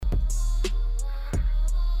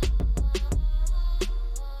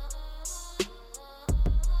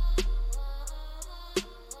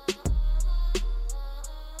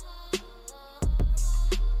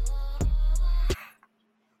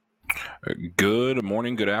Good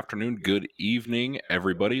morning, good afternoon, good evening,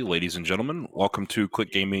 everybody, ladies and gentlemen. Welcome to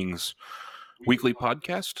Click Gaming's weekly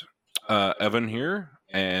podcast. Evan here,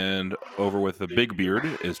 and over with the big beard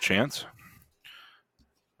is Chance.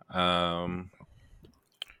 We're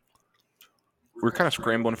kind of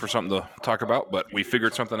scrambling for something to talk about, but we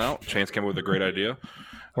figured something out. Chance came up with a great idea.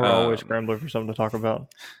 We're always scrambling for something to talk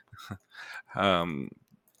about.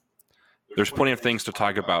 There's plenty of things to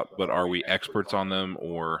talk about, but are we experts on them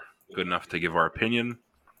or good enough to give our opinion?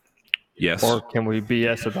 Yes. Or can we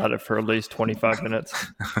BS about it for at least 25 minutes?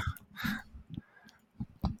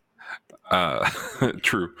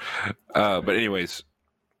 True. But anyways,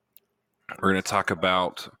 we're going to talk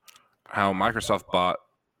about how Microsoft bought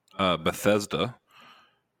Bethesda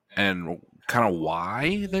and kind of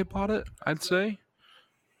why they bought it, I'd say.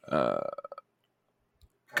 Kind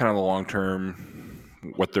of the long term,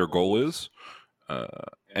 what their goal is.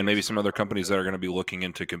 And maybe some other companies that are going to be looking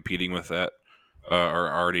into competing with that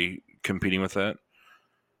are already competing with that.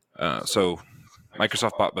 So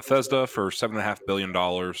Microsoft bought Bethesda for $7.5 billion.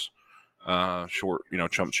 Short,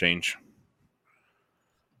 chump change.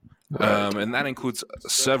 And that includes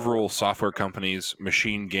several software companies,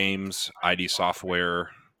 Machine Games, ID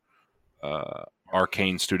Software,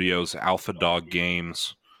 Arcane Studios, Alpha Dog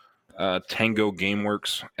Games, Tango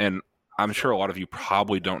Gameworks, and I'm sure a lot of you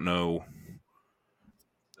probably don't know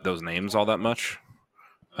those names all that much.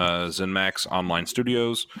 ZeniMax Online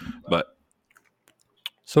Studios, but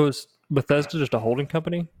So is Bethesda just a holding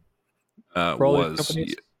company? For all these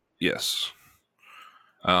companies? Yes.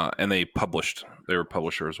 And they were a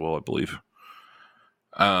publisher as well, I believe.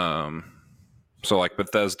 So like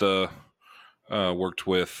Bethesda worked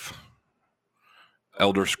with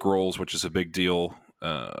Elder Scrolls, which is a big deal.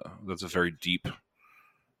 That's a very deep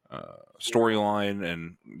storyline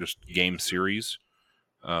and just game series.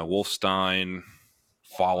 Wolfenstein,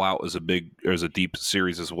 Fallout is a deep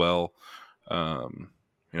series as well.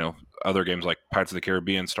 Other games like Pirates of the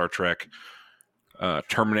Caribbean, Star Trek,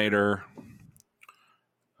 Terminator,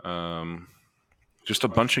 just a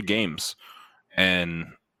bunch of games.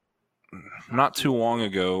 And not too long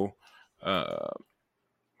ago,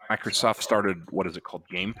 Microsoft started, what is it called?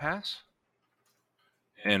 Game Pass?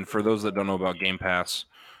 And for those that don't know about Game Pass,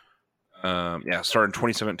 it started in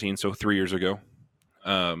 2017, so 3 years ago.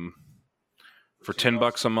 For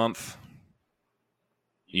 $10 a month,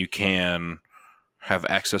 you can have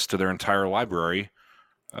access to their entire library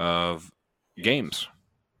of games.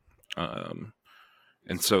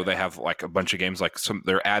 And so they have like a bunch of games,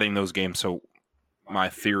 they're adding those games. So my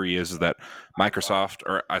theory is that Microsoft,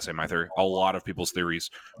 or I say my theory, a lot of people's theories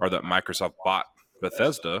are that Microsoft bought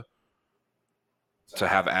Bethesda to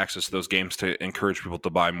have access to those games to encourage people to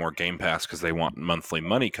buy more Game Pass because they want monthly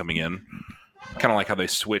money coming in. Kind of like how they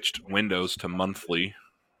switched Windows to monthly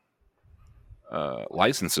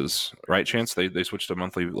licenses, right, Chance? They switched to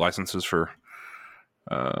monthly licenses for...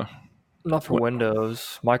 Not for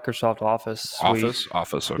Windows. Microsoft Office.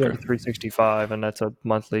 Office, okay. 365, and that's a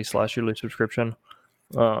monthly / yearly subscription.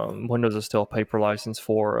 Windows is still a paper license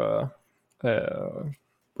for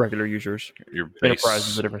regular users. Enterprise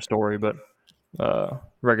is a different story, but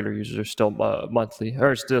regular users are still monthly,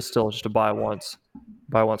 or it's still just a buy once,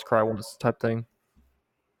 cry once type thing.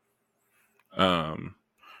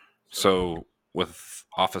 So with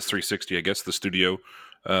Office 360, I guess the studio,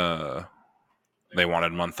 they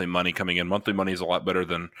wanted monthly money coming in. Monthly money is a lot better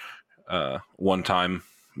than one time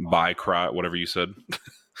buy, cry, whatever you said.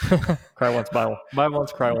 Cry once, buy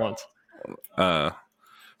once, cry once.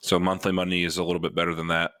 So monthly money is a little bit better than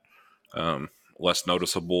that. Less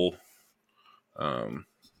noticeable. Not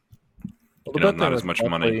as much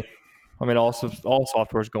money. I mean, all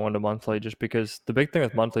software is going to monthly just because the big thing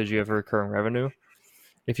with monthly is you have recurring revenue.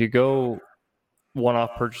 If you go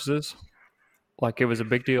one-off purchases, like it was a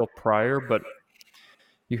big deal prior, but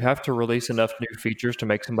you have to release enough new features to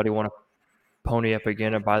make somebody want to pony up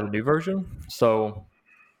again and buy the new version. So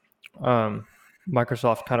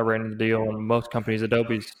Microsoft kind of ran the deal, and most companies,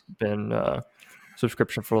 Adobe's been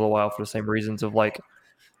subscription for a little while for the same reasons of like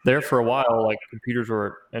there for a while, like computers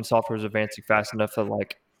and software was advancing fast enough that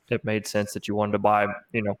like it made sense that you wanted to buy,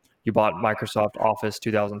 you bought Microsoft Office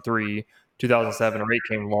 2003, 2007 or 8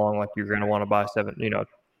 came along, like you're going to want to buy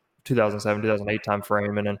 2007, 2008 time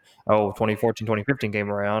frame, and then 2014, 2015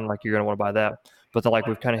 came around, like you're going to want to buy that. But then like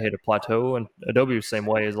we've kind of hit a plateau, and Adobe was the same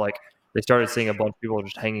way. Is like they started seeing a bunch of people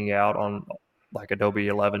just hanging out on like Adobe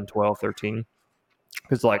 11, 12, 13.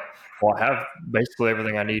 Because like, well, I have basically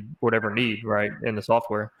everything I need, whatever need, right, in the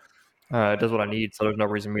software. It does what I need, so there's no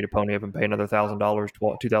reason for me to pony up and pay another $1,000,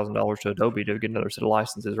 $2,000 to Adobe to get another set of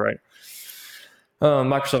licenses, right?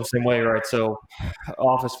 Microsoft same way, right? So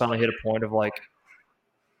Office finally hit a point of like,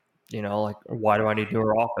 like why do I need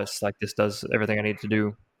newer Office? Like this does everything I need to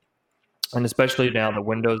do. And especially now that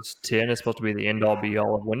Windows 10 is supposed to be the end all be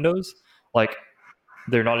all of Windows, like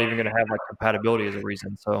they're not even going to have like compatibility as a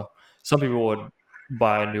reason. So some people would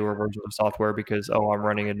buy newer versions of software because, oh, I'm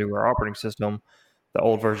running a newer operating system. The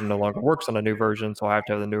old version no longer works on a new version, so I have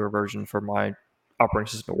to have the newer version for my operating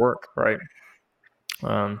system to work, right?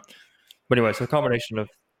 But anyway, so a combination of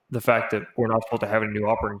the fact that we're not supposed to have any new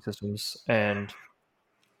operating systems and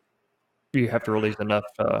you have to release enough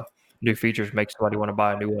new features make somebody want to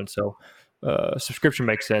buy a new one. So subscription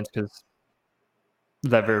makes sense because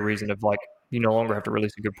that very reason of like you no longer have to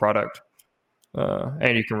release a good product.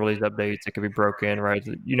 And you can release updates. It can be broken, right?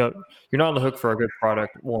 You're not on the hook for a good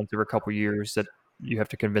product once every couple of years that you have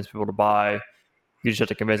to convince people to buy. You just have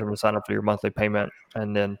to convince them to sign up for your monthly payment,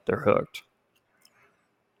 and then they're hooked.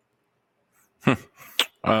 But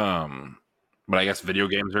I guess video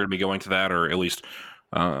games are going to be going to that, or at least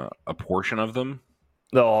a portion of them.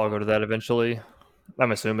 They'll all go to that eventually,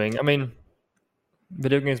 I'm assuming. I mean,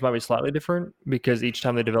 video games might be slightly different because each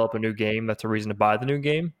time they develop a new game, that's a reason to buy the new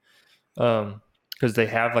game. Because they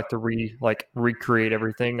have like to recreate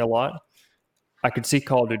everything a lot. I could see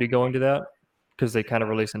Call of Duty going to that because they kind of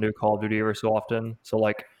release a new Call of Duty every so often. So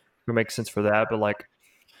like it makes sense for that. But like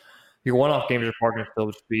your one-off games are probably going to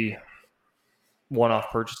still just be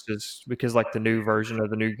one-off purchases because like the new version of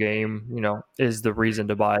the new game, is the reason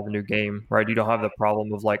to buy the new game, right? You don't have the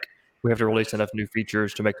problem of like we have to release enough new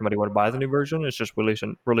features to make somebody want to buy the new version. It's just release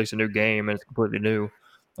a new game and it's completely new.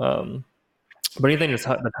 But anything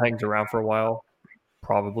that hangs around for a while,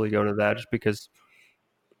 probably go to that just because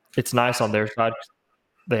it's nice on their side.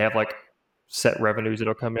 They have like set revenues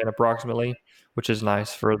that'll come in approximately, which is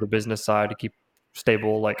nice for the business side to keep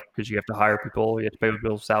stable, like because you have to hire people, you have to pay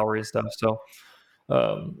people's salary and stuff. So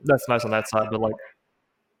that's nice on that side. But like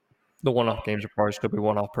the one-off games are probably just going to be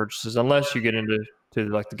one-off purchases unless you get into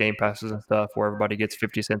like the Game Passes and stuff where everybody gets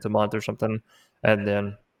 50 cents a month or something, and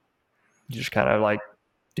then you just kind of like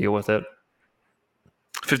deal with it.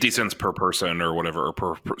 50 cents per person or whatever, or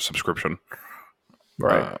per subscription,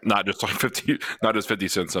 right? Not just 50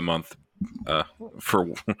 cents a month for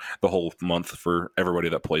the whole month for everybody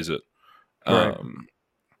that plays it. Right.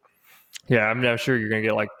 Yeah, I'm sure you're gonna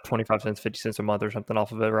get like 25 cents, 50 cents a month or something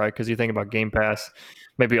off of it, right? Because you think about Game Pass,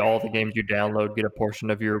 maybe all the games you download get a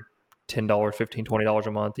portion of your $10, $15, $20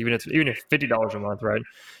 a month. Even if $50 a month, right?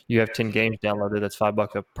 You have 10 games downloaded. That's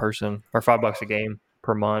 $5 a person or $5 a game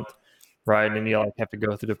per month. Right, and then you like have to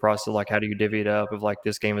go through the process of like how do you divvy it up? Of like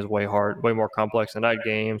this game is way more complex than that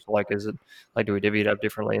game. So like, is it like do we divvy it up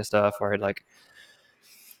differently and stuff? Or like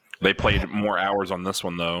they played more hours on this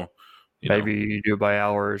one though. Maybe you do it by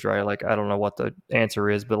hours, right? Like I don't know what the answer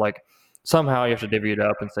is, but like somehow you have to divvy it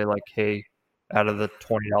up and say like, hey, out of the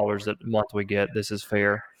 $20 that month we get, this is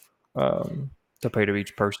fair to pay to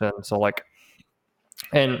each person. So like,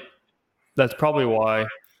 and that's probably why.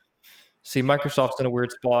 See, Microsoft's in a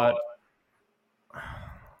weird spot.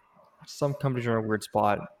 Some companies are in a weird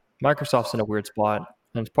spot. Microsoft's in a weird spot,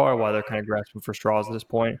 and it's probably why they're kind of grasping for straws at this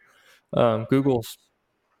point. Google's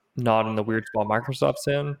not in the weird spot Microsoft's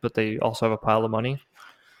in, but they also have a pile of money.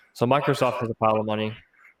 So Microsoft has a pile of money.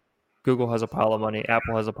 Google has a pile of money.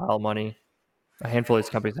 Apple has a pile of money. A handful of these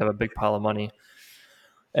companies have a big pile of money.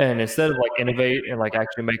 And instead of like innovate and like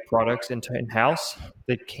actually make products in-house,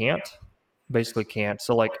 they basically can't.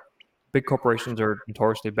 So like big corporations are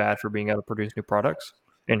notoriously bad for being able to produce new products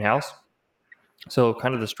in-house. So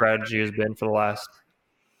kind of the strategy has been for the last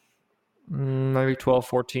maybe 12,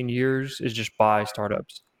 14 years is just buy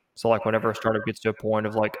startups. So like whenever a startup gets to a point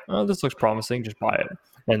of like, oh, this looks promising, just buy it.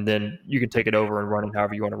 And then you can take it over and run it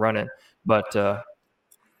however you want to run it. But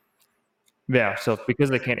yeah, so because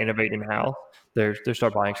they can't innovate in-house, they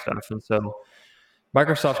start buying stuff. And so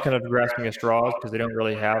Microsoft's kind of grasping at straws because they don't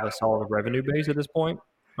really have a solid revenue base at this point.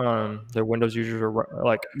 Their Windows users are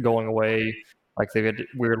like going away. Like they've had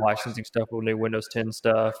weird licensing stuff with new Windows 10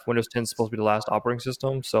 stuff. Windows 10 is supposed to be the last operating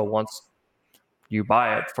system. So once you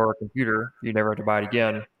buy it for a computer, you never have to buy it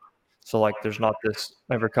again. So like there's not this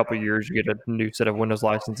every couple of years you get a new set of Windows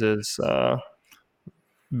licenses.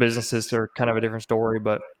 Businesses are kind of a different story,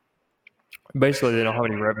 but basically they don't have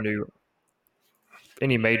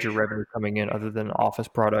any major revenue coming in other than Office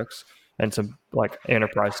products and some like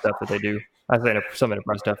enterprise stuff that they do. I say some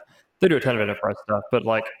enterprise stuff. They do a ton of enterprise stuff, but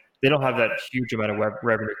like they don't have that huge amount of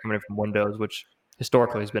revenue coming in from Windows, which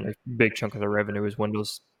historically has been a big chunk of their revenue is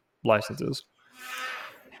Windows licenses.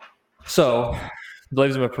 So it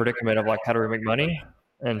leaves them a predicament of like, how do we make money?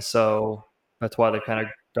 And so that's why they've kind of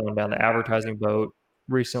gone down the advertising boat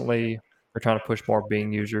recently. They're trying to push more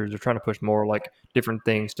Bing users. They're trying to push more like different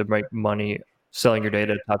things to make money selling your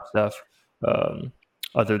data type stuff,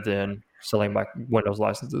 other than selling back Windows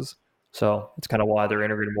licenses. So it's kind of why they're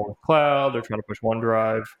integrating more with cloud. They're trying to push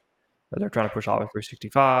OneDrive. They're trying to push Office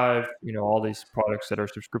 365. All these products that are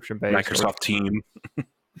subscription based. Microsoft Team.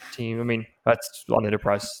 I mean, that's on the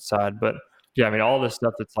enterprise side, but yeah, I mean, all this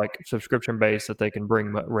stuff that's like subscription based that they can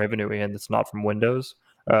bring revenue in that's not from Windows,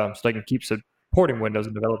 so they can keep supporting Windows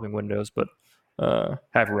and developing Windows, but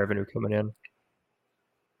have revenue coming in.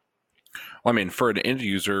 Well, I mean, for an end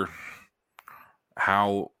user,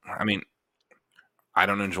 I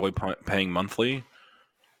don't enjoy paying monthly,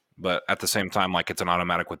 but at the same time, like it's an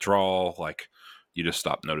automatic withdrawal. Like you just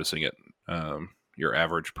stop noticing it. Your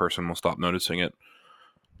average person will stop noticing it.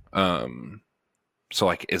 So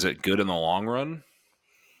like, is it good in the long run?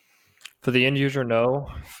 For the end user, no.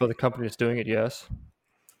 For the company that's doing it, yes.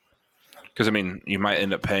 Because I mean, you might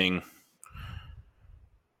end up paying.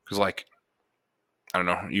 Because like, I don't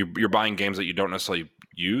know, you're buying games that you don't necessarily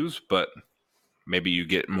use, but maybe you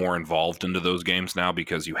get more involved into those games now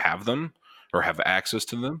because you have them or have access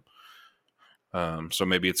to them. So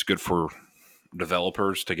maybe it's good for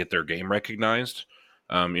developers to get their game recognized.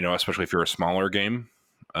 Especially if you're a smaller game.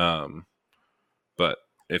 But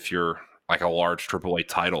if you're like a large AAA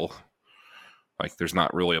title, like there's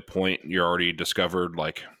not really a point. You're already discovered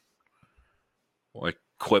like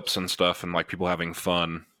clips and stuff, and like people having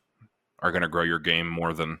fun are going to grow your game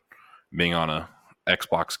more than being on a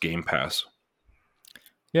Xbox Game Pass.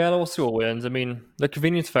 Yeah, and we'll see what wins. I mean, the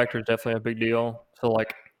convenience factor is definitely a big deal. So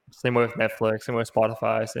like, same way with Netflix, same way with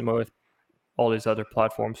Spotify, same way with all these other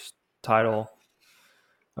platforms. Tidal.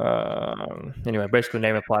 Anyway, basically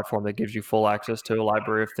name a platform that gives you full access to a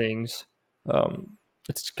library of things.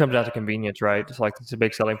 It comes down to convenience, right? It's like the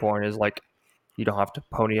big selling point is like you don't have to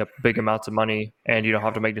pony up big amounts of money and you don't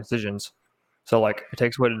have to make decisions. So like it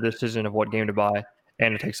takes away the decision of what game to buy,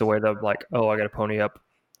 and it takes away the like, oh, I got to pony up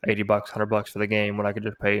 $80, $100 for the game when I could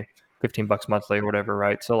just pay $15 monthly or whatever,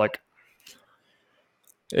 right? So like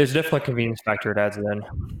it's definitely a convenience factor it adds in.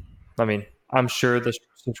 I mean, I'm sure the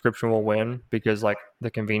subscription will win because like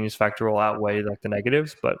the convenience factor will outweigh like the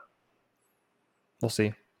negatives, but we'll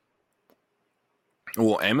see.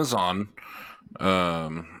 Well, Amazon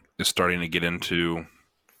is starting to get into.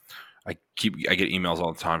 I get emails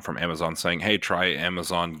all the time from Amazon saying, "Hey, try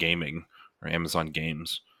Amazon Gaming or Amazon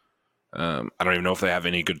Games." I don't even know if they have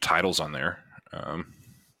any good titles on there. I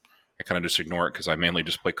kind of just ignore it because I mainly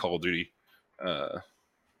just play Call of Duty.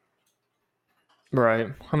 Right.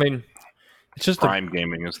 I mean, it's just Prime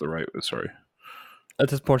Gaming is the right. Sorry. At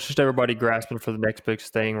this point, it's just everybody grasping for the next big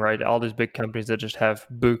thing, right? All these big companies that just have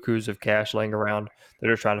bukus of cash laying around,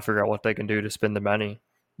 they're just trying to figure out what they can do to spend the money.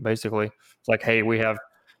 Basically, it's like, hey, we have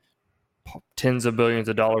tens of billions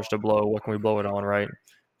of dollars to blow. What can we blow it on, right?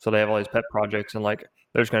 So they have all these pet projects, and like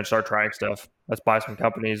they're just going to start trying stuff. Let's buy some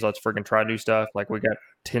companies. Let's freaking try new stuff. Like we got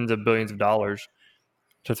tens of billions of dollars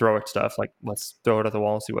to throw at stuff. Like let's throw it at the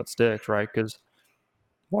wall and see what sticks, right? Because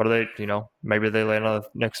what are they? Maybe they land on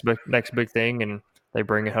the next big thing, and they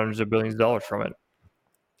bring in hundreds of billions of dollars from it.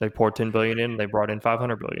 They poured $10 billion in. They brought in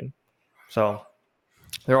 $500 billion. So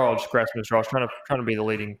they're all just grasping at straws, trying to be the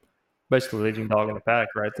leading dog in the pack,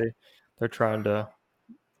 right? They're trying to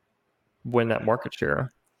win that market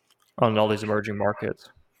share on all these emerging markets.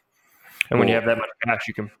 And when you have that much cash,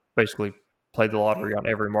 you can basically play the lottery on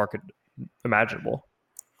every market imaginable.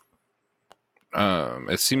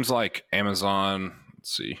 It seems like Amazon.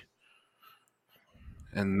 Let's see.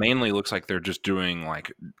 And mainly looks like they're just doing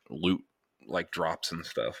like loot, like drops and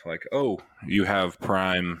stuff. Like, oh, you have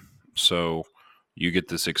Prime, so you get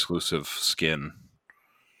this exclusive skin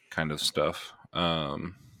kind of stuff.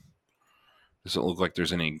 Doesn't look like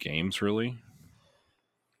there's any games really.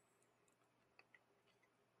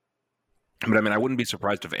 But I mean, I wouldn't be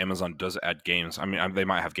surprised if Amazon does add games. I mean, they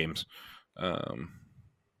might have games. But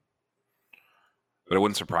it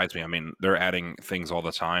wouldn't surprise me. I mean, they're adding things all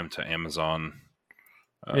the time to Amazon.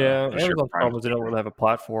 Amazon's problem is they don't really have a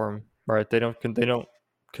platform, right? They don't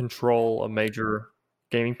control a major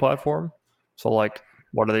gaming platform. So like,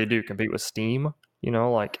 what do? Compete with Steam?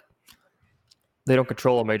 Like they don't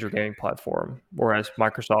control a major gaming platform. Whereas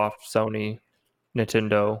Microsoft, Sony,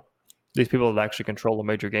 Nintendo, these people that actually control a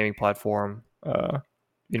major gaming platform,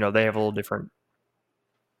 they have a little different.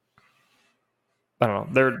 I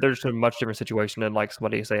don't know. They're just in a much different situation than like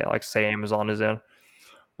somebody say Amazon is in,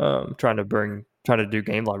 trying to do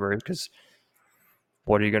game libraries, because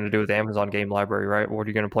what are you going to do with the Amazon game library, right? What are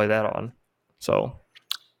you going to play that on? So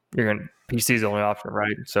PC is the only option,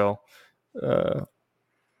 right? So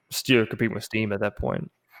still competing with Steam at that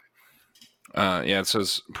point. Yeah, it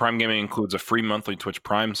says Prime Gaming includes a free monthly Twitch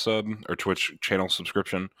Prime sub or Twitch channel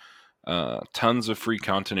subscription, tons of free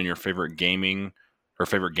content in your favorite gaming or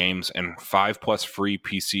favorite games, and 5+ free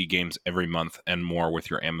PC games every month and more with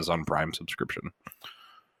your Amazon Prime subscription.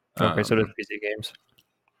 Okay, so it is PC games.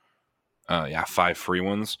 Yeah, 5 free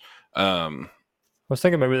ones. I was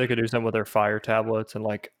thinking maybe they could do something with their Fire tablets and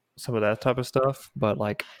like some of that type of stuff, but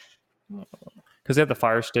like because they have the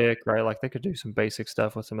Fire Stick, right? Like they could do some basic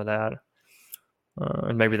stuff with some of that.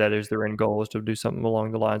 And maybe that is their end goal, is to do something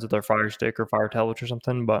along the lines of their Fire Stick or Fire tablets or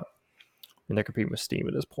something. But I mean, they're competing with Steam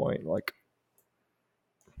at this point. Like,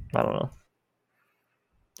 I don't know.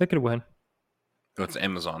 They could win. It's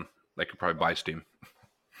Amazon. They could probably buy Steam.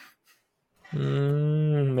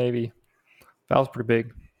 Maybe. Valve's pretty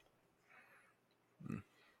big.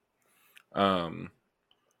 But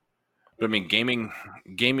I mean, gaming.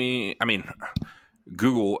 I mean,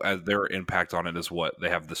 Google, as their impact on it is what they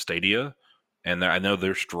have the Stadia, and I know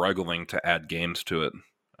they're struggling to add games to it.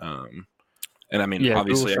 And I mean, Yeah,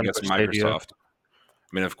 obviously, I Google's guess trying to push Stadia. Microsoft.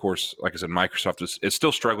 I mean, of course, like I said, Microsoft is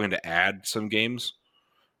still struggling to add some games.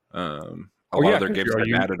 A lot of their games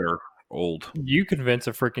they've added are old. You convince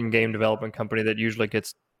a freaking game development company that usually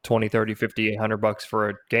gets 20, 30, 50, $100 for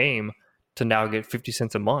a game to now get 50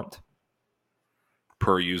 cents a month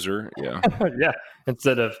per user. Yeah. Yeah,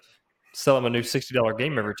 instead of selling a new $60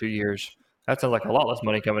 game every 2 years. That sounds like a lot less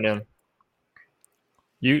money coming in.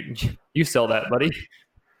 You sell that, buddy.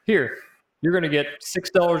 Here, you're going to get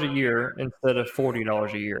 $6 a year instead of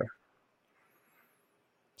 $40 a year.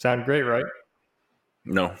 Sound great, right?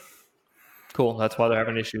 No. Cool. That's why they're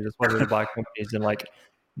having issues. That's why they're going to buy companies and like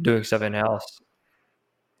doing stuff in house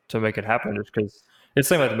to make it happen. Just because it's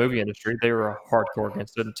the same like the movie industry. They were hardcore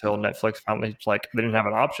against it until Netflix finally like they didn't have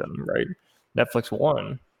an option, right? Netflix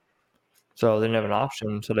won, so they didn't have an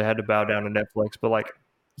option, so they had to bow down to Netflix. But like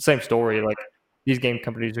same story. Like these game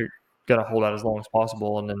companies are gonna hold out as long as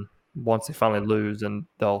possible, and then once they finally lose, then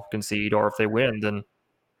they'll concede, or if they win, then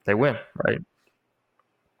they win, right?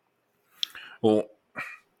 Well,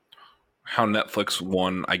 how Netflix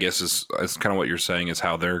won, I guess, is kind of what you're saying, is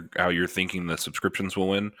how you're thinking the subscriptions will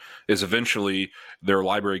win, is eventually their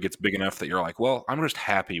library gets big enough that you're like, well, I'm just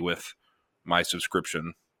happy with my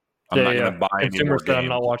subscription. I'm not going to buy any more games. I'm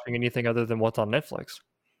not watching anything other than what's on Netflix,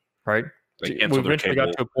 right? We eventually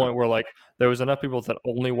got to a point where like there was enough people that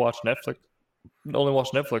only watch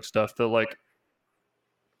Netflix stuff that like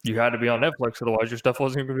you had to be on Netflix, otherwise your stuff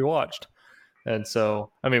wasn't going to be watched. And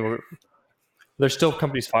so, I mean, there's still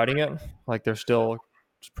companies fighting it. Like there's still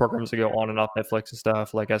programs that go on and off Netflix and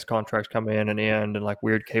stuff, like as contracts come in and end, and like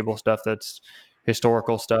weird cable stuff that's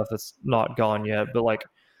historical stuff that's not gone yet. But like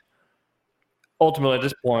ultimately at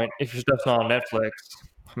this point, if your stuff's not on Netflix,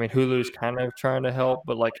 I mean Hulu's kind of trying to help,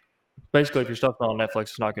 but like basically if your stuff's not on Netflix,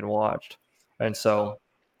 it's not getting watched. And so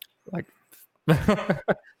like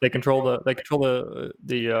they control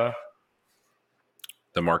the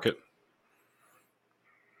market.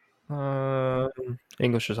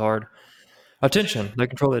 English is hard. Attention. They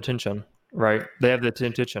control the attention, right? They have the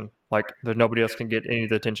attention. Like, nobody else can get any of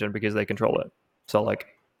the attention because they control it. So, like,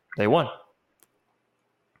 they won.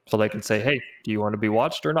 So they can say, hey, do you want to be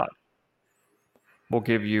watched or not? We'll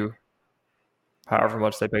give you however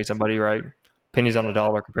much they pay somebody, right? Pennies on the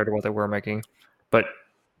dollar compared to what they were making. But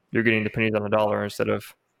you're getting the pennies on the dollar instead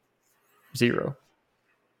of zero.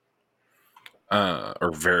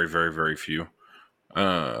 Or very, very, very few.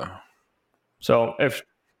 So if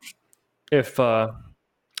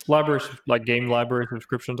libraries like game library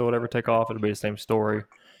subscriptions or whatever take off, it'll be the same story.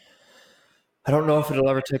 I don't know if it'll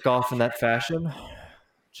ever take off in that fashion,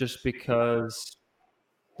 just because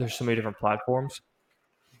there's so many different platforms.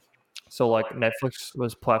 So like Netflix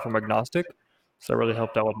was platform agnostic, so it really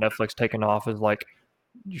helped out with Netflix taking off as like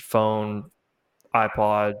your phone,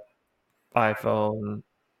 iPod, iPhone,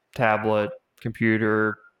 tablet,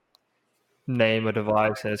 computer, name a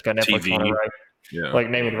device, and it's got Netflix TV. on it, right? Yeah. Like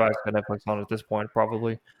name a device, got Netflix on it at this point,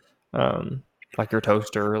 probably. Like your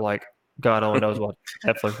toaster, like God only knows what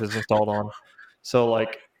Netflix is installed on. So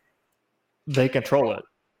like they control it.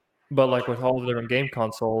 But like with all the different game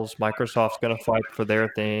consoles, Microsoft's gonna fight for their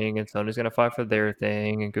thing, and Sony's gonna fight for their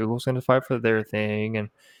thing, and Google's gonna fight for their thing, and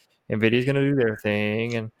Nvidia's gonna do their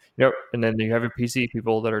thing, and and then you have your PC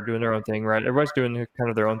people that are doing their own thing, right? Everybody's doing kind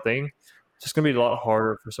of their own thing. It's just gonna be a lot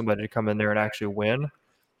harder for somebody to come in there and actually win.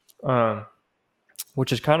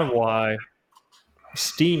 Which is kind of why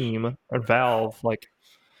Steam and Valve, like,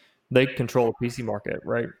 they control the PC market,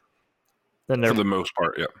 right? And for the most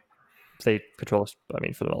part, yeah. They control, for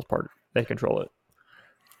the most part, they control it.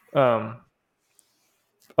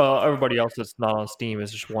 Everybody else that's not on Steam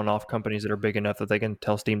is just one-off companies that are big enough that they can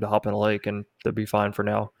tell Steam to hop in a lake and they'll be fine for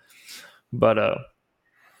now. But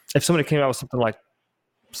if somebody came out with something like,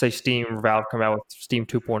 say, Steam or Valve come out with Steam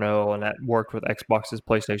 2.0 and that worked with Xboxes,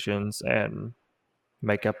 PlayStations, and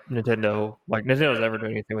make up Nintendo, like Nintendo's never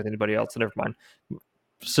doing anything with anybody else, so never mind.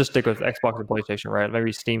 Just stick with Xbox and PlayStation, right?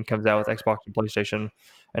 Maybe Steam comes out with Xbox and PlayStation,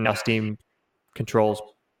 and now Steam controls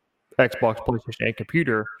Xbox, PlayStation, and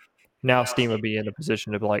computer. Now Steam would be in a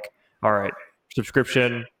position to be like, all right,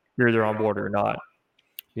 subscription, you're either on board or not.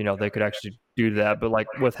 They could actually do that. But like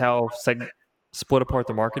with how split apart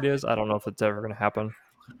the market is, I don't know if it's ever going to happen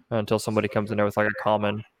until somebody comes in there with like a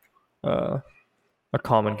common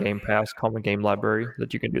game pass, common game library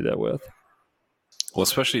that you can do that with. Well,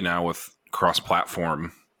 especially now with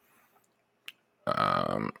cross-platform,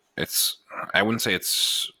 I wouldn't say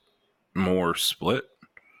it's more split.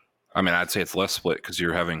 I mean, I'd say it's less split because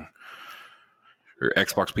you're having your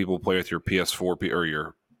Xbox people play with your PS4 or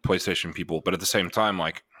your PlayStation people, but at the same time,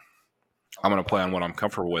 like, I'm going to play on what I'm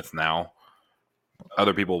comfortable with now.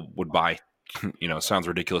 Other people would buy, it sounds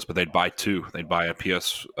ridiculous, but they'd buy two. They'd buy a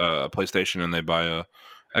PlayStation, and they'd buy a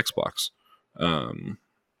Xbox.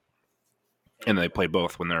 And they play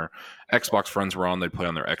both. When their Xbox friends were on, they'd play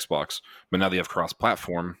on their Xbox. But now they have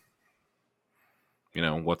cross-platform.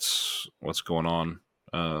 What's going on?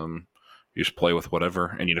 You just play with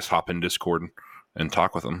whatever, and you just hop in Discord and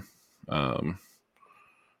talk with them.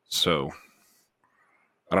 So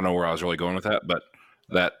I don't know where I was really going with that, but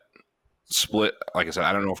that split, like I said,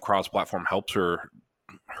 I don't know if cross-platform helps or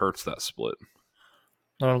hurts that split.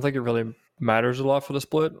 I don't think it really matters a lot for the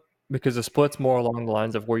split, because the split's more along the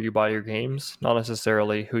lines of where you buy your games, not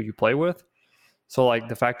necessarily who you play with. So like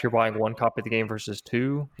the fact you're buying one copy of the game versus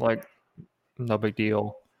two, like, no big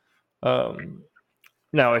deal.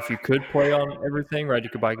 Now, if you could play on everything, right, you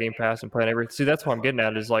could buy Game Pass and play on everything. See, that's what I'm getting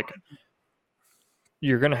at is like,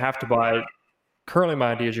 you're going to have to buy, currently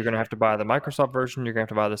my idea is you're going to have to buy the Microsoft version, you're going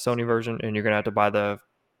to have to buy the Sony version, and you're going to have to buy the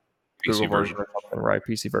Google version or something, right?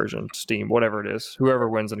 PC version, Steam, whatever it is, whoever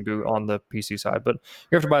wins on the PC side. But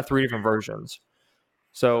you have to buy 3 different versions.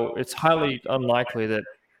 So it's highly unlikely that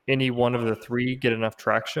any one of the 3 get enough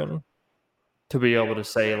traction to be able to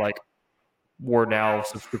say, like, we're now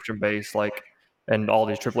subscription-based, like, and all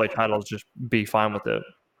these AAA titles just be fine with it.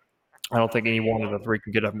 I don't think any one of the 3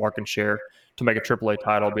 can get a market share to make a AAA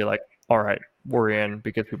title be like, all right, we're in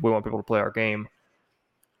because we want people to play our game.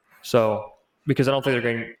 So, because I don't think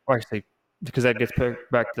they're going to, actually, because that gets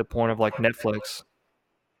back to the point of like Netflix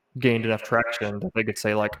gained enough traction that they could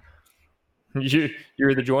say like, you're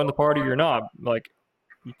either join the party or you're not. Like,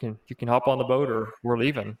 you can hop on the boat or we're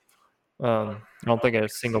leaving. I don't think a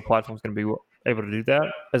single platform is going to be able to do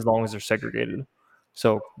that as long as they're segregated.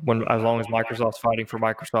 So as long as Microsoft's fighting for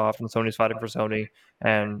Microsoft and Sony's fighting for Sony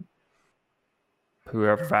and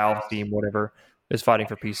whoever, Valve, Steam, whatever, is fighting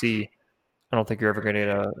for PC, I don't think you're ever going to get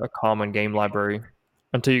a common game library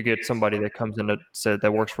until you get somebody that comes in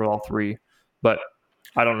that works for all 3. But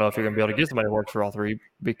I don't know if you're going to be able to get somebody that works for all 3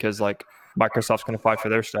 because like Microsoft's going to fight for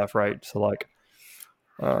their stuff, right? So like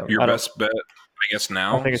your best bet, I guess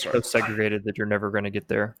now. I think it's so segregated that you're never going to get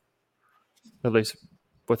there, at least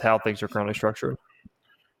with how things are currently structured.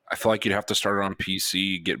 I feel like you'd have to start on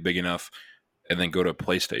PC, get big enough, and then go to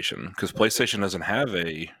PlayStation, because PlayStation doesn't have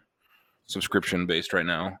a subscription based right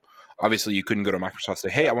now. Obviously, you couldn't go to Microsoft and say,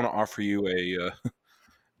 "Hey, I want to offer you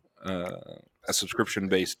a subscription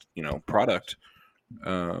based, product,"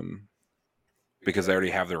 because they already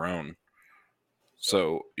have their own.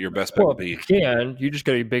 So your best bet would be you just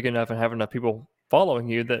got to be big enough and have enough people following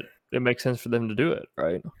you that it makes sense for them to do it,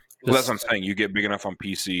 right? Well, that's what I'm saying. You get big enough on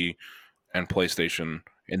PC and PlayStation,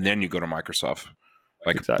 and then you go to Microsoft.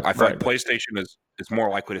 Like, exactly. I feel like PlayStation is more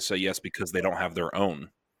likely to say yes because they don't have their own.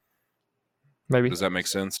 Maybe. Does that make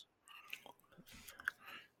sense?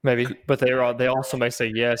 Maybe, but they also may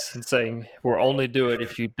say yes and saying we'll only do it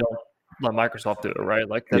if you don't let Microsoft do it, right?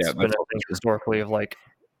 Like that's been a thing historically of like,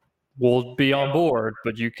 we'll be on board,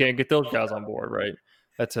 but you can't get those guys on board, right?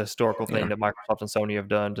 That's a historical thing that Microsoft and Sony have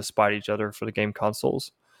done to spite each other for the game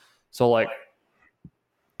consoles. So like,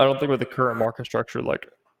 I don't think with the current market structure, like,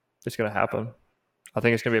 it's going to happen. I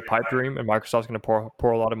think it's going to be a pipe dream, and Microsoft's going to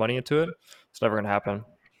pour a lot of money into it. It's never going to happen.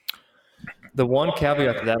 The one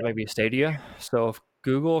caveat to that may be Stadia. So if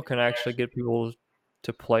Google can actually get people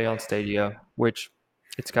to play on Stadia, which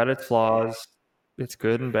it's got its flaws, it's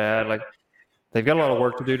good and bad. Like, they've got a lot of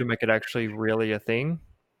work to do to make it actually really a thing.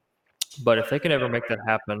 But if they can ever make that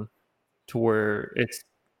happen to where it's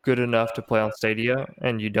good enough to play on Stadia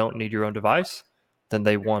and you don't need your own device, then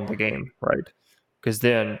they won the game, right? Because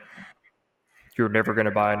then you're never going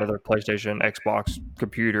to buy another PlayStation, Xbox,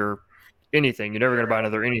 computer, anything. You're never going to buy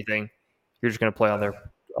another anything. You're just going to play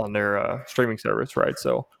on their streaming service, right?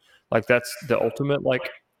 So, like that's the ultimate like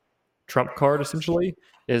trump card essentially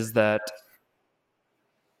is that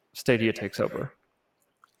Stadia takes over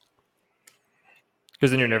because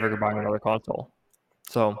then you're never going to buy another console.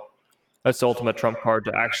 So that's the ultimate trump card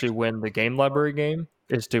to actually win the game library game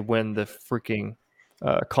is to win the freaking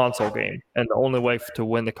console game. And the only way to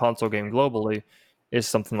win the console game globally is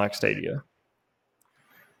something like Stadia.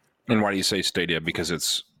 And why do you say Stadia?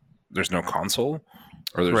 Because there's no console,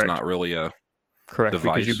 or there's not really a device?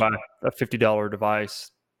 Because you buy a $50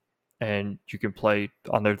 device and you can play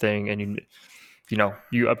on their thing, and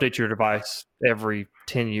you update your device every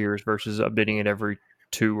 10 years versus updating it every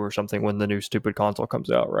 2 or something when the new stupid console comes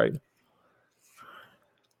out, right?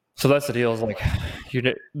 So that's the deal. Is like,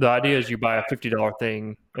 the idea is you buy a $50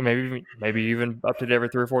 thing, and maybe even update it every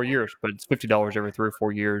 3 or 4 years, but it's $50 every 3 or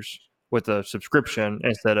 4 years with a subscription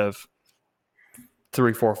instead of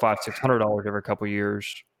 $300, $400, $500, $600 every couple of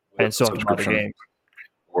years, and still have to buy the game.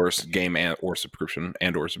 Or game or subscription.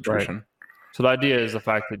 Right. So the idea is the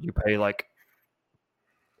fact that you pay like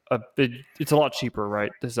it's a lot cheaper,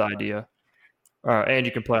 right? This idea, and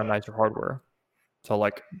you can play on nicer hardware. So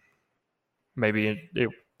like maybe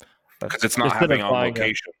because it's not having on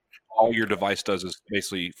location. All your device does is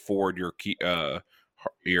basically forward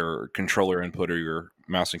your controller input or your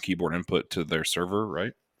mouse and keyboard input to their server,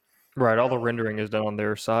 right? Right. All the rendering is done on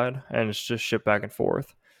their side, and it's just shipped back and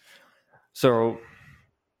forth. So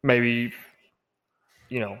maybe,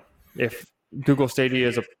 if Google Stadia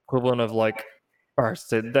is equivalent of like, or I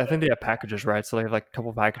think they have packages, right? So they have like a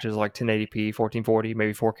couple packages like 1080p, 1440,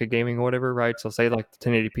 maybe 4K gaming or whatever, right? So say like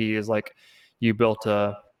 1080p is like you built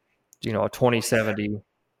a 2070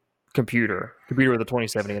 computer with a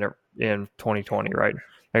 2070 in 2020, right?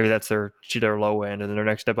 Maybe that's their low end, and then their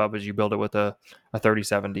next step up is you build it with a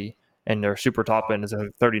 3070, and their super top end is a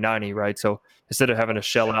 3090, right? So instead of having to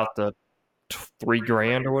shell out the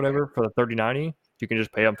 $3,000 or whatever for the 3090, you can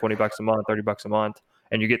just pay them $20 a month, $30 a month,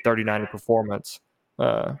 and you get 3090 performance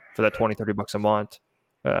for that $20-$30 a month,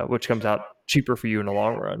 which comes out cheaper for you in the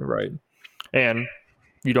long run, right? And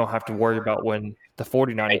you don't have to worry about when the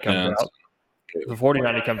 4090 comes out. If the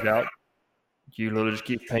 4090 comes out, you literally just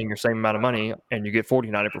keep paying your same amount of money, and you get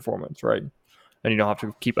 4090 performance, right? And you don't have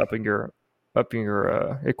to keep upping your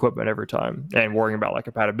equipment every time and worrying about like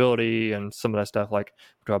compatibility and some of that stuff. Like,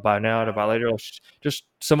 do I buy now? Do I buy later? It's just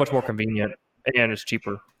so much more convenient, and it's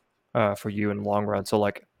cheaper for you in the long run. So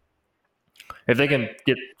like, if they can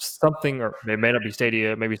get something, or it may not be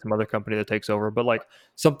Stadia, maybe some other company that takes over, but like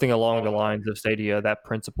something along the lines of Stadia, that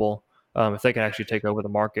principle, if they can actually take over the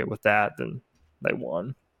market with that, then they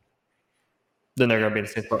won. Then they're going to be in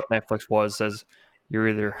the same spot Netflix was, says you're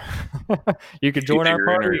either you can join our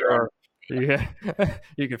party or you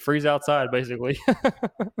can freeze outside, basically.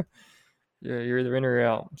 Yeah, you're either in or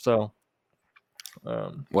out. So,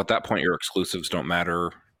 well, at that point, your exclusives don't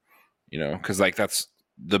matter, because like that's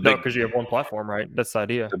the big. Because you have one platform, right? That's the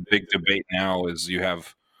idea. The big debate now is you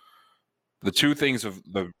have the two things of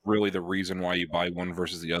the reason why you buy one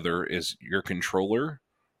versus the other is your controller.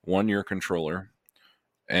 One, your controller,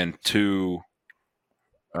 and two,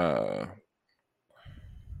 your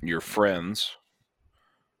friends,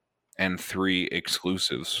 and three,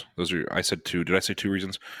 exclusives. I said two. Did I say two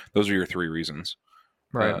reasons? Those are your three reasons.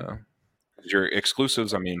 Right. Your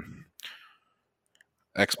exclusives, I mean,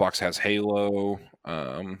 Xbox has Halo.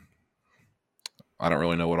 I don't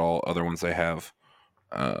really know what all other ones they have.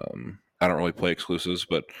 I don't really play exclusives,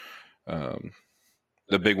 but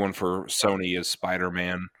the big one for Sony is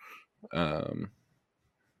Spider-Man. And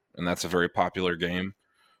that's a very popular game.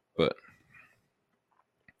 But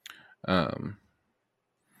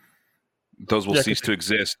those will cease to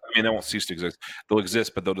exist. I mean, they won't cease to exist. They'll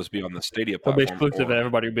exist, but they'll just be on the Stadia platform. They'll be exclusive, and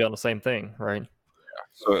everybody will be on the same thing, right? Yeah.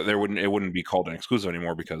 So it wouldn't be called an exclusive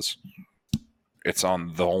anymore because it's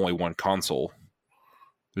on the only one console.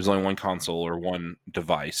 There's only one console or one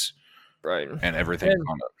device, right? And everything's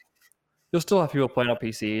on it. You'll still have people playing on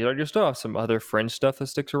PC. You'll still have some other fringe stuff that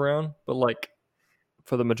sticks around, but like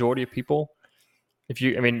for the majority of people,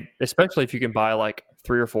 especially if you can buy like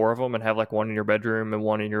 3 or 4 of them and have like one in your bedroom and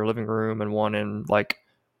one in your living room and one in like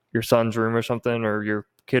your son's room or something, or your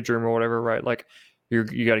kid's room or whatever, right? Like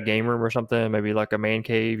you got a game room or something, maybe like a man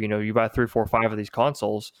cave. You buy 3, 4, 5 of these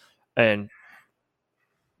consoles, and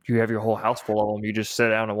you have your whole house full of them. You just sit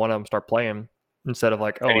down and one of them start playing instead of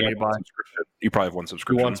like, oh, you buy. You probably have one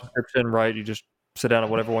subscription. One subscription, right? You just sit down on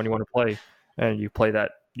whatever one you want to play, and you play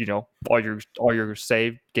that. All your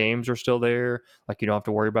saved games are still there. Like you don't have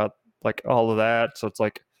to worry about like all of that. So it's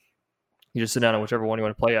like You just sit down on whichever one you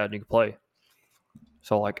want to play at, and you can play.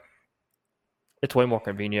 So like, it's way more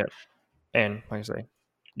convenient. And like I say,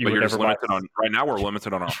 But you're just limited on. Right now, we're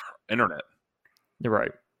limited on our internet. You're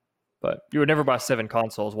right, but you would never buy 7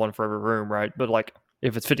 consoles, one for every room, right? But like,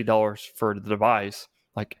 if it's $50 for the device,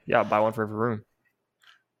 like, yeah, buy one for every room.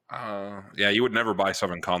 Yeah, you would never buy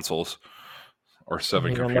 7 consoles or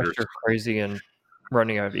 7 computers. Unless you're crazy and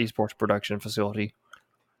running an esports production facility.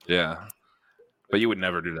 Yeah, but you would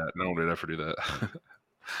never do that. No one would ever do that.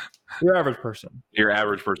 Your average person. Your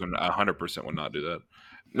average person, 100% would not do that.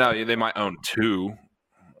 No, they might own 2,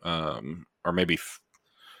 or maybe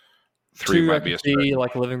 3 2 might be a stretch.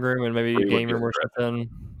 like living room and maybe a game room or something.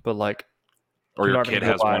 But like, or your kid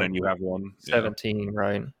has one and you have one. 17,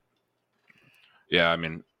 right? Yeah, I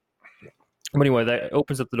mean. But anyway, that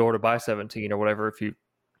opens up the door to buy 17 or whatever if you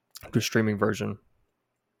do streaming version.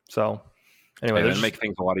 So anyway, they make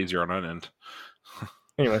things a lot easier on that end.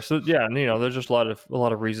 Anyway, so yeah, and, there's just a lot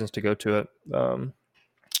of reasons to go to it.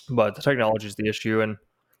 But the technology is the issue, and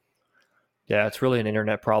yeah, it's really an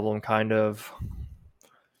internet problem, kind of.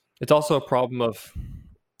 It's also a problem of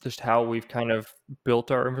just how we've kind of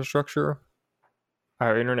built our infrastructure.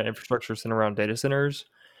 Our internet infrastructure is centered around data centers,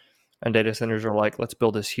 and data centers are like, let's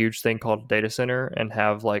build this huge thing called a data center and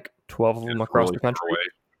have like 12 of them across the country.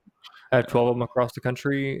 I have 12 of them across the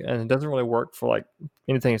country, and it doesn't really work for like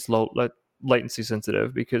anything that's low latency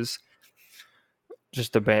sensitive, because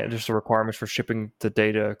just the requirements for shipping the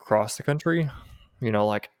data across the country.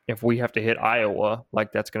 Like if we have to hit Iowa,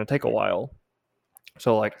 like that's going to take a while.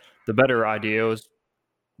 So like the better idea is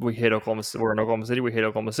we're in Oklahoma City, we hit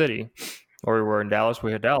Oklahoma City. Or we're in Dallas,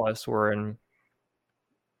 we hit Dallas. We're in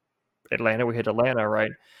Atlanta, we hit Atlanta, right?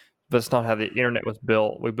 But it's not how the internet was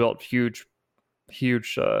built. We built huge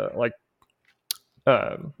huge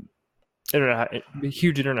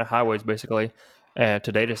internet highways basically to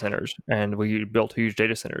data centers, and we built huge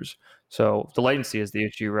data centers. So the latency is the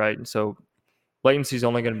issue, right? And so latency is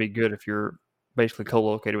only going to be good if you're basically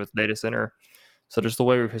co-located with the data center. So just the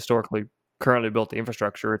way we've currently built the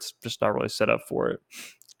infrastructure, it's just not really set up for it.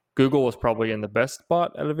 Google was probably in the best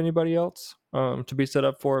spot out of anybody else to be set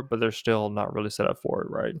up for it, but they're still not really set up for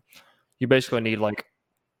it, right? You basically need like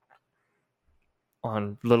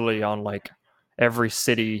on like every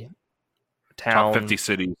city, town, top 50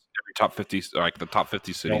 cities, every top 50, like the top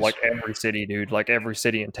 50 cities, like every city, dude, like every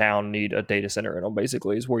city and town need a data center in them.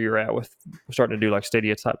 Basically, is where you're at with starting to do like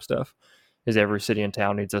Stadia type stuff. Is every city and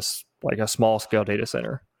town needs a small scale data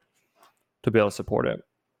center to be able to support it.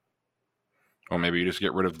 Well, maybe you just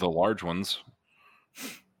get rid of the large ones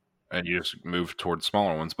and you just move towards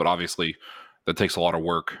smaller ones. But obviously, that takes a lot of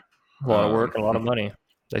work. A lot of work and a lot of money.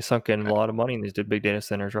 They sunk in a lot of money in these big data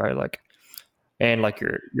centers, right? Like, and like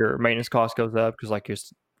your maintenance cost goes up because like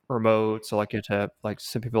it's remote, so like you have to like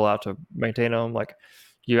send people out to maintain them. Like,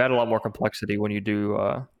 you add a lot more complexity when you do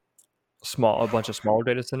a bunch of smaller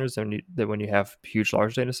data centers than when you have huge,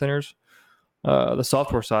 large data centers. The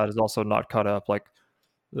software side is also not caught up. Like,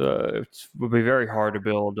 it would be very hard to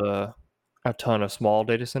build a ton of small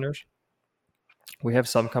data centers. We have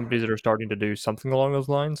some companies that are starting to do something along those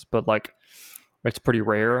lines, but like it's pretty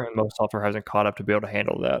rare, and most software hasn't caught up to be able to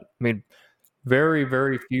handle that. I mean, very,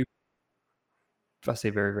 very few. I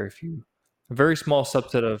say very, very few. A very small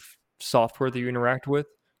subset of software that you interact with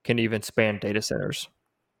can even span data centers.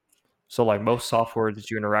 So like most software that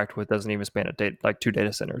you interact with doesn't even span like 2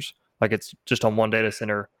 data centers. Like it's just on one data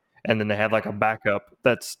center, and then they have like a backup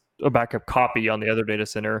that's a backup copy on the other data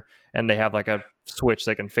center, and they have like a switch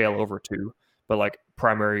they can fail over to, but like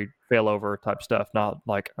primary failover type stuff, not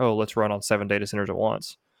like, oh, let's run on 7 data centers at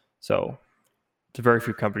once. So very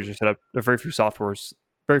few companies are set up, very few software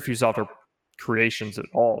creations at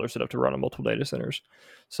all are set up to run on multiple data centers.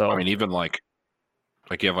 So I mean, even like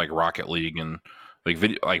you have like Rocket League and like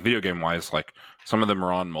video game wise, like some of them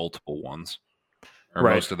are on multiple ones. Or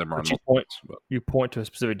right. Most of them are on multiple ones. You point to a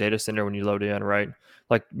specific data center when you load in, right?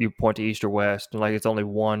 Like you point to East or West, and like it's only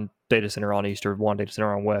one data center on East or one data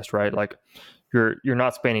center on West, right? Like you're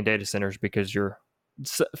not spanning data centers because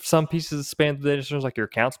some pieces span the data centers, like your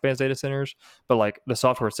account spans data centers, but like the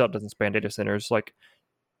software itself doesn't span data centers. Like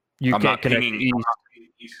you can't connect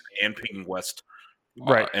East and pinging West,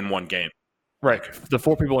 right, in one game. Right. The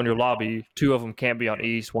 4 people in your lobby, 2 of them can't be on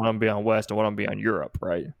East, 1 of them be on West, and 1 of them be on Europe,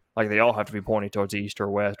 right? Like they all have to be pointing towards East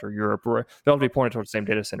or West or Europe, or they all have to be pointing towards the same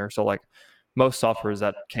data center. So like most software is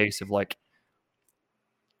that case of like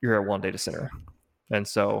you're at one data center, and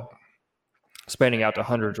so spanning out to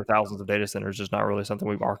hundreds or thousands of data centers is not really something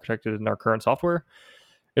we've architected in our current software.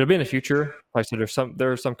 It'll be in the future. Like I said,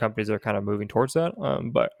 there are some companies that are kind of moving towards that,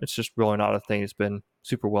 but it's just really not a thing that's been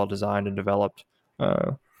super well designed and developed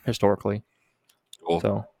historically. Well,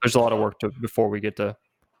 So there's a lot of work before we get to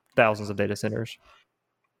thousands of data centers.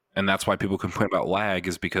 and that's why people complain about lag,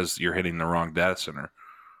 is because you're hitting the wrong data center.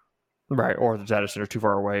 Right, or the data center too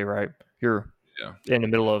far away, right? You're in the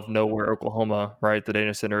middle of nowhere, Oklahoma, right? The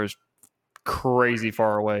data center is crazy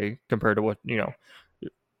far away compared to what,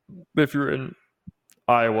 if you're in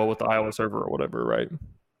Iowa with the Iowa server or whatever, right?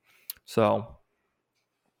 So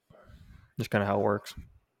just kind of how it works.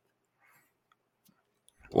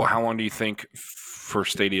 Well, how long do you think for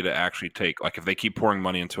Stadia to actually take? Like, if they keep pouring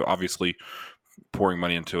money into it, obviously pouring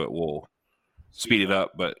money into it will speed it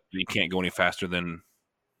up, but you can't go any faster than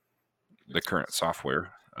the current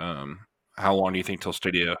software. How long do you think till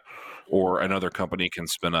Stadia or another company can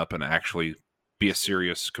spin up and actually be a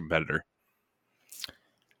serious competitor?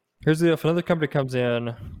 Here's the deal. If another company comes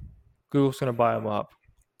in, Google's going to buy them up.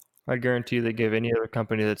 I guarantee they give any other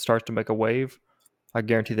company that starts to make a wave, I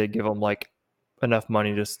guarantee they give them like enough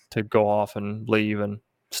money just to go off and leave and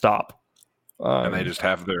stop. And they just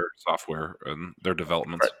have their software and their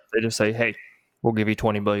developments. Right. They just say, hey, we'll give you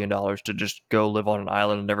 $20 billion to just go live on an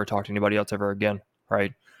island and never talk to anybody else ever again,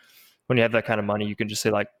 right? When you have that kind of money, you can just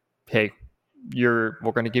say like, hey, we're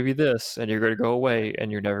going to give you this and you're going to go away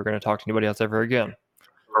and you're never going to talk to anybody else ever again.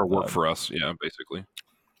 Or work for us, yeah, basically.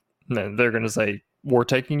 And they're going to say, we're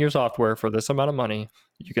taking your software for this amount of money.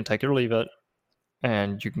 You can take it or leave it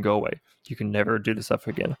and you can go away. You can never do this stuff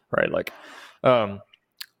again, right? Like,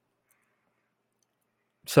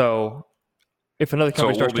 so if another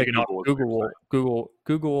company starts taking off,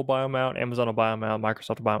 Google will buy them out, Amazon will buy them out,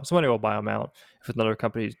 Microsoft will buy them. Somebody will buy them out if another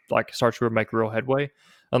company like starts to make real headway,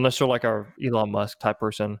 unless you're like a Elon Musk type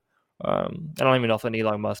person. I don't even know if an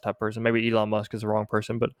Elon Musk type person. Maybe Elon Musk is the wrong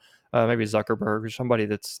person, but maybe Zuckerberg or somebody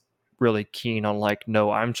that's really keen on like,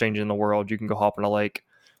 no, I'm changing the world. You can go hop in a lake.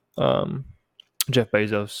 Jeff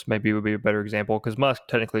Bezos maybe would be a better example because Musk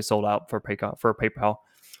technically sold out for PayPal.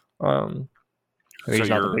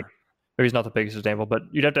 Maybe he's not the biggest example, but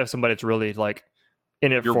you'd have to have somebody that's really like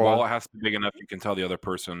in it your for... Your wallet has to be big enough you can tell the other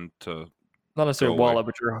person to... Not necessarily wallet,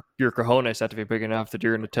 but your cojones have to be big enough that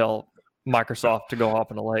you're going to tell Microsoft to go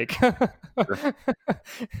hop in a lake. You got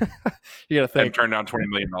to think... And turn down $20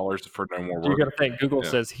 million for no more work. You got to think Google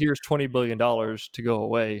says, here's $20 billion to go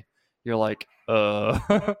away. You're like, you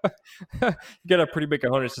got a pretty big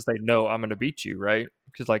cojones to say, no, I'm going to beat you, right?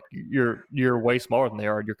 Because like you're way smaller than they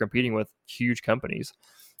are. You're competing with huge companies.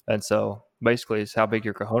 And so basically it's how big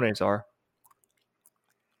your cojones are.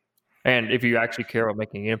 And if you actually care about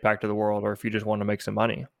making an impact to the world, or if you just want to make some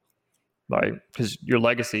money, right? Because your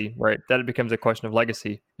legacy, right? That becomes a question of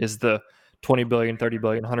legacy. Is the $20 billion, $30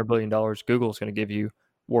 billion, $100 billion Google's going to give you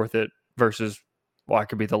worth it versus, well, I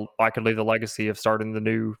could leave the legacy of starting the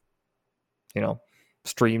new,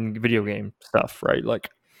 stream video game stuff, right? Like,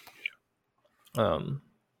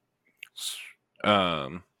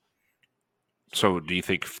 so do you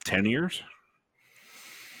think 10 years?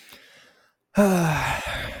 I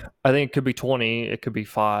think it could be 20. It could be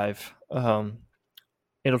 5.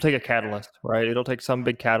 It'll take a catalyst, right? It'll take some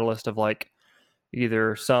big catalyst of like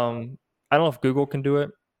either some... I don't know if Google can do it,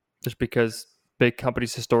 just because big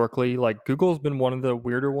companies historically, like Google's been one of the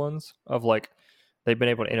weirder ones of like they've been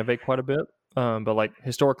able to innovate quite a bit, but like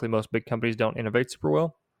historically most big companies don't innovate super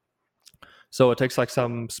well. So it takes like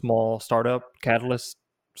some small startup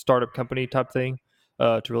company type thing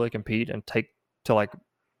to really compete and like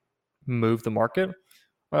move the market,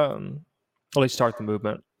 at least start the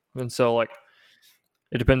movement. And so like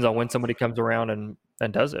it depends on when somebody comes around and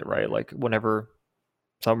does it, right? Like whenever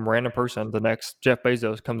some random person, the next Jeff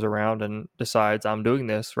Bezos, comes around and decides I'm doing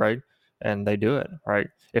this, right? And they do it, right?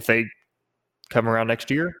 If they come around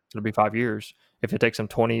next year, it'll be 5 years. If it takes them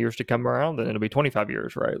 20 years to come around, then it'll be 25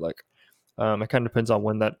 years, right? Like it kind of depends on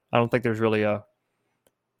when that... I don't think there's really a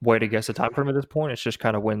way to guess a time frame at this point. It's just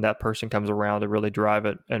kind of when that person comes around to really drive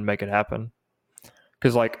it and make it happen.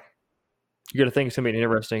 Because like you got to think it's going to be an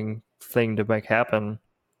interesting thing to make happen.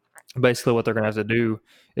 Basically what they're going to have to do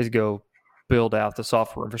is go build out the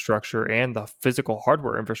software infrastructure and the physical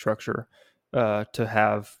hardware infrastructure to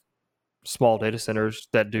have small data centers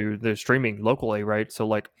that do the streaming locally, right? So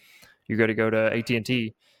like you got to go to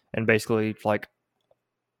AT&T and basically like,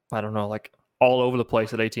 I don't know, like all over the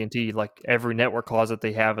place at AT&T, like every network closet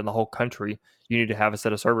they have in the whole country, you need to have a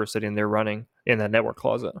set of servers sitting there running in that network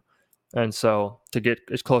closet. And so to get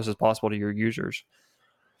as close as possible to your users.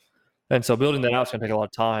 And so building that out is going to take a lot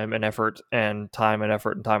of time and effort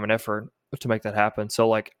to make that happen. So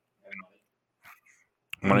like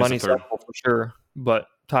money's helpful for sure, but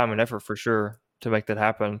time and effort for sure to make that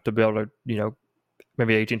happen, to be able to,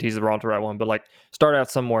 maybe AT&T is the right one, but like start out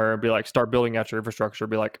somewhere and be like, start building out your infrastructure.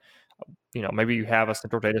 Be like, maybe you have a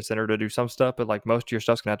central data center to do some stuff, but like most of your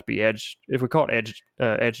stuff's gonna have to be edge. If we call it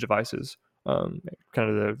edge devices, kind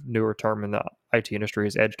of the newer term in the IT industry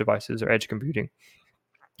is edge devices or edge computing.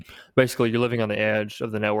 Basically, you're living on the edge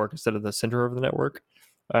of the network instead of the center of the network,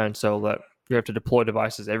 and so that you have to deploy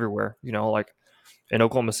devices everywhere. Like in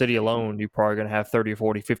Oklahoma City alone, you're probably going to have 30,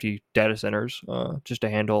 40, 50 data centers just to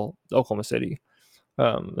handle Oklahoma City.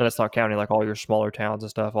 And that's not counting like all your smaller towns and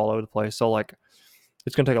stuff all over the place. So like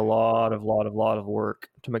it's going to take a lot of work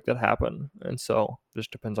to make that happen. And so it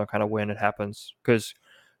just depends on kind of when it happens, because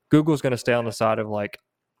Google's going to stay on the side of like,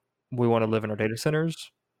 we want to live in our data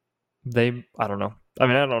centers. I don't know. I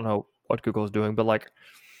mean, I don't know what Google is doing, but like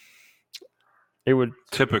it would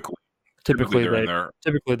Typically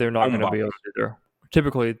they're not going to home be able to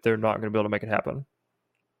typically they're not going to be able to make it happen,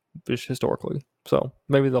 just historically. So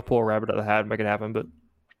maybe they'll pull a rabbit out of the hat and make it happen, but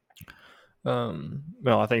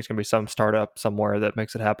no, I think it's going to be some startup somewhere that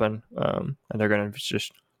makes it happen, and they're going to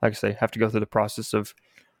just, like I say, have to go through the process of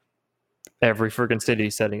every freaking city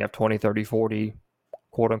setting up 20, 30, 40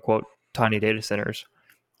 quote-unquote tiny data centers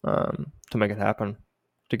to make it happen,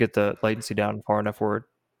 to get the latency down far enough where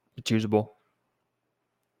it's usable.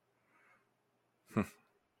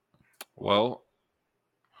 Well,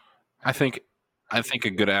 I think a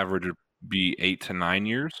good average would be 8 to 9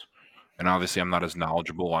 years. And obviously I'm not as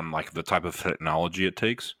knowledgeable on like the type of technology it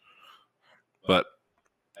takes. But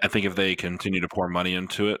I think if they continue to pour money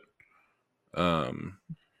into it,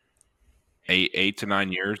 8 to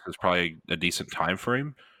 9 years is probably a decent time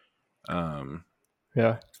frame.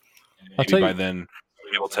 Yeah. Maybe by then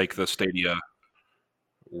we'll take the Stadia,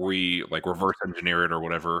 we like reverse engineer it or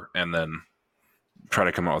whatever, and then try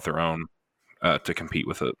to come out with their own to compete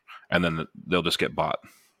with it, and then they'll just get bought.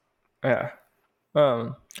 Yeah.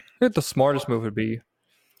 I think the smartest move would be,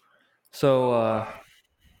 so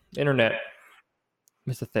internet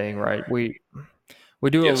is the thing, right? We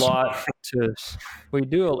do a lot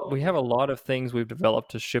we have a lot of things we've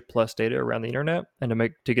developed to ship less data around the internet and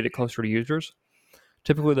to get it closer to users.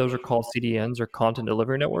 Typically those are called CDNs, or content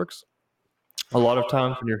delivery networks. A lot of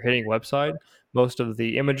times when you're hitting a website, most of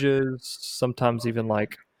the images, sometimes even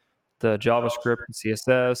like the JavaScript and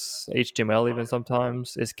CSS, HTML even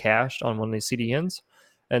sometimes, is cached on one of these CDNs.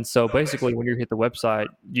 And so basically when you hit the website,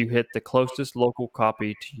 you hit the closest local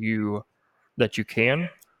copy to you that you can.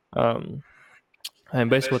 And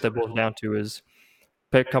basically what that boils down to is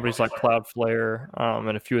companies like Cloudflare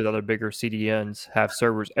and a few of the other bigger CDNs have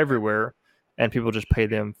servers everywhere, and people just pay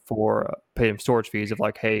them storage fees of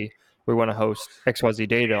like, hey, we want to host XYZ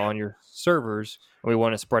data on your servers, and we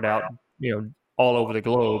want to spread out, all over the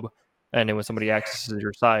globe. And then when somebody accesses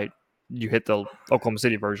your site, you hit the Oklahoma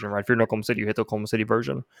City version, right? If you're in Oklahoma City, you hit the Oklahoma City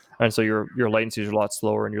version. And so your latency is a lot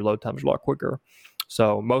slower and your load times are a lot quicker.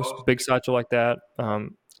 So most big sites are like that.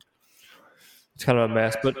 It's kind of a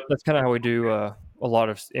mess, but that's kind of how we do a lot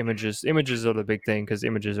of images. Images are the big thing because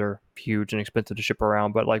images are huge and expensive to ship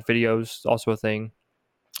around, but like videos, also a thing.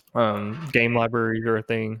 Game libraries are a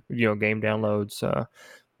thing, game downloads.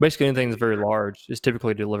 Basically anything that's very large is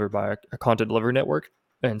typically delivered by a content delivery network.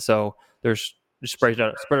 And so there's just spread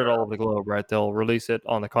it all over the globe, right? They'll release it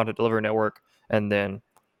on the content delivery network and then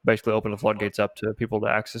basically open the floodgates up to people to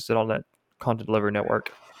access it on that content delivery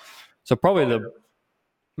network. So probably the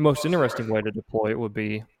most interesting way to deploy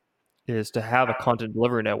it is to have a content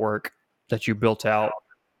delivery network that you built out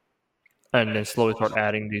and then slowly start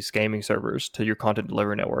adding these gaming servers to your content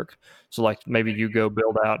delivery network. So like maybe you go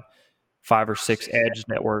build out 5 or 6 edge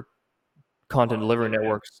network content delivery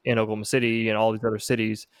networks in Oklahoma City and all these other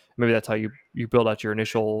cities. Maybe that's how you build out your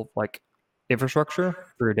initial like infrastructure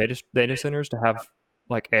for your data centers, to have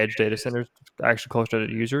like edge data centers actually close to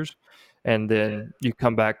the users. And then you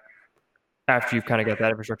come back after you've kind of got that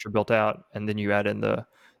infrastructure built out, and then you add in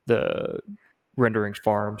the rendering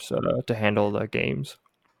farms to handle the games.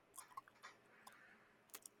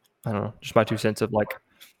 I don't know, just my 2 cents of like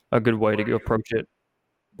a good way to approach it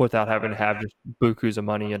without having to have just bukus of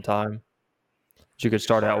money and time. So you could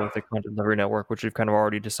start out with a content delivery network, which we've kind of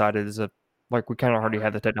already decided we kind of already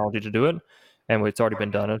have the technology to do it, and it's already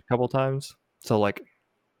been done a couple of times. So like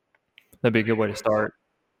that'd be a good way to start.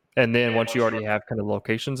 And then once you already have kind of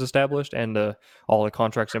locations established and all the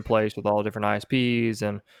contracts in place with all the different ISPs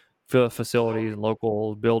and facilities and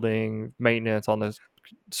local building maintenance on the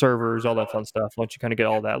servers, all that fun stuff. Once you kind of get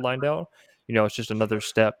all that lined out, it's just another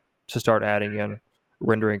step to start adding in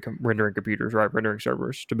rendering computers, right? Rendering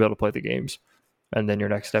servers to be able to play the games. And then your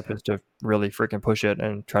next step is to really freaking push it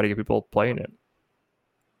and try to get people playing it.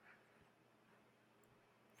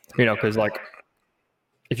 Because like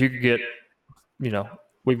if you could get,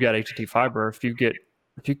 we've got AT&T fiber. If you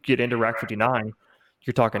get into Rack 59,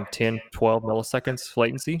 you're talking 10, 12 milliseconds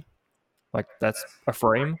latency. Like that's a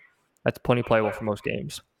frame. That's plenty playable for most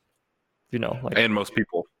games. You know, like And most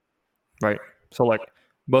people. right. So like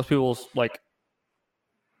most people's like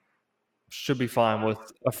should be fine with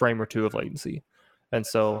a frame or two of latency. And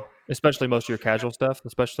so especially most of your casual stuff,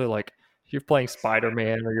 especially like if you're playing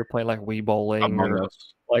Spider-Man or you're playing like Wii Bowling Among or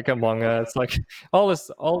Us. like Among Us, like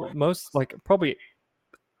most like probably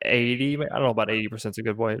 80, I don't know about 80% is a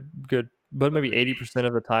good, but maybe 80%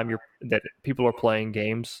 of the time that people are playing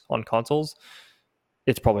games on consoles,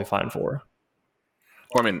 it's probably fine for.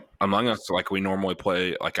 Well, I mean, Among Us, like we normally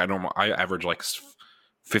play, like I average like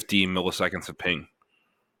 50 milliseconds of ping.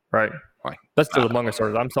 Right. Like That's still Among Us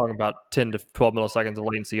servers. I'm talking about 10 to 12 milliseconds of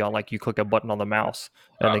latency on like you click a button on the mouse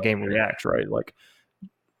and the game reacts, right? Like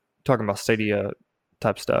talking about Stadia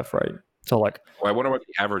type stuff, right? So like well, I wonder what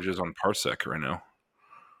the average is on Parsec right now.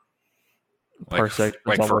 Parsec,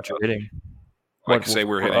 like on for what you're hitting. Like say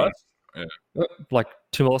we're hitting like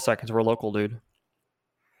 2 milliseconds. We're local, dude.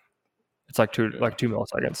 It's like 2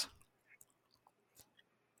 milliseconds.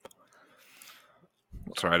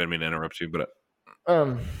 Sorry, I didn't mean to interrupt you, but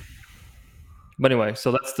anyway,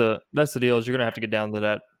 so that's the deal. Is you're gonna have to get down to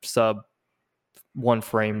that sub 1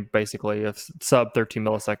 frame, basically, of sub 13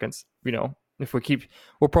 milliseconds. You know, if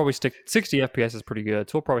we'll probably stick 60 FPS is pretty good,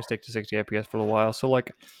 so we'll probably stick to 60 FPS for a while. So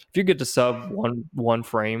like, if you get to sub one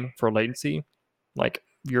frame for latency, like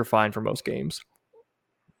you're fine for most games.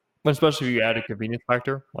 But especially if you add a convenience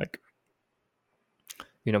factor, like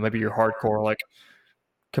you know, maybe you're hardcore, like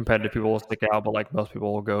competitive people will stick out, but like most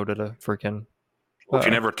people will go to the freaking. If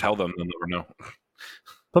you never tell them, they'll never know.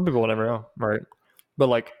 Some people will never know, right? But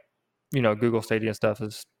like, you know, Google Stadia stuff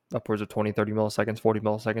is upwards of 20, 30 milliseconds, 40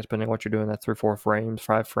 milliseconds, depending on what you're doing. That's 3, 4 frames,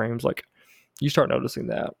 5 frames. Like, you start noticing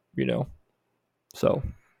that, you know. So,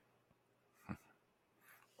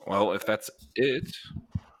 well, if that's it,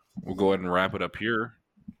 we'll go ahead and wrap it up here.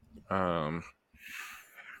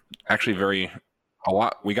 Actually,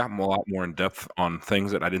 we got a lot more in depth on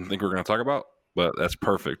things that I didn't think we were going to talk about, but that's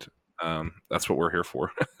perfect. That's what we're here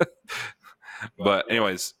for. But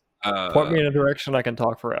anyways, point me in a direction I can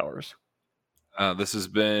talk for hours. This has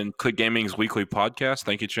been Click Gaming's weekly podcast.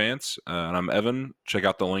 Thank you, Chance. And I'm Evan. Check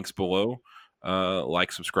out the links below.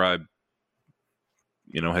 Like, subscribe.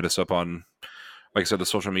 You know, hit us up on, like I said, the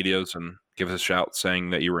social medias, and give us a shout saying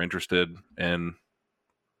that you were interested in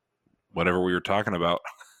whatever we were talking about.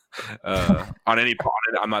 On any pod.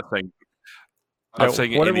 I'm not saying. I'm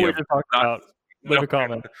saying whatever any we of just talked about. Leave a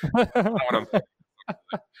comment.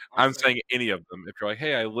 I'm saying any of them. If you're like,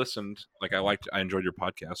 hey, I listened, like I enjoyed your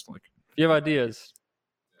podcast. Like, if you have ideas,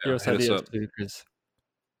 give us hit us ideas up. too, because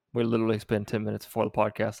we literally spend 10 minutes before the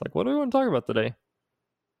podcast. Like, what do we want to talk about today?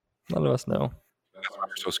 None of us know. That's why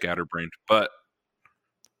we're so scatterbrained. But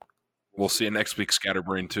we'll see you next week,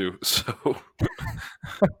 scatterbrained too. So,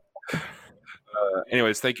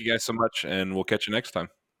 anyways, thank you guys so much, and we'll catch you next time.